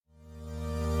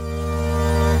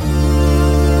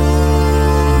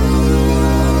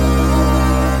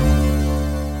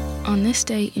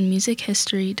day in music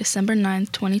history, December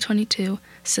 9th, 2022,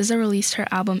 SZA released her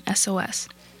album SOS.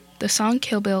 The song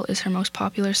Kill Bill is her most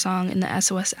popular song in the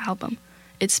SOS album.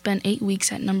 It spent 8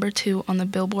 weeks at number 2 on the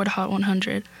Billboard Hot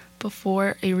 100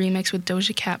 before a remix with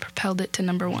Doja Cat propelled it to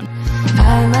number 1.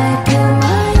 I might kill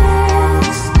my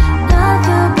ex, not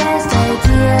the best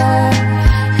idea.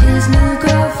 His new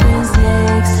girlfriend's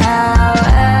next, how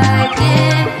I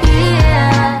get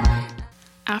here.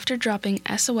 After dropping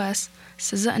SOS,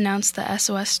 SZA announced the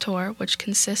SOS Tour, which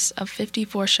consists of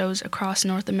 54 shows across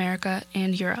North America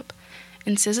and Europe.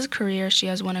 In SZA's career, she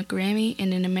has won a Grammy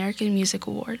and an American Music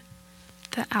Award.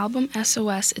 The album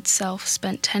SOS itself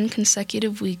spent 10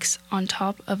 consecutive weeks on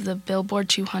top of the Billboard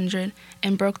 200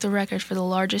 and broke the record for the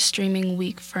largest streaming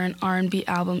week for an R&B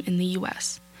album in the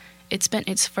U.S. It spent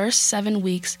its first 7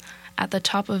 weeks at the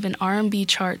top of an R&B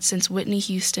chart since Whitney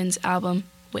Houston's album,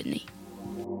 Whitney.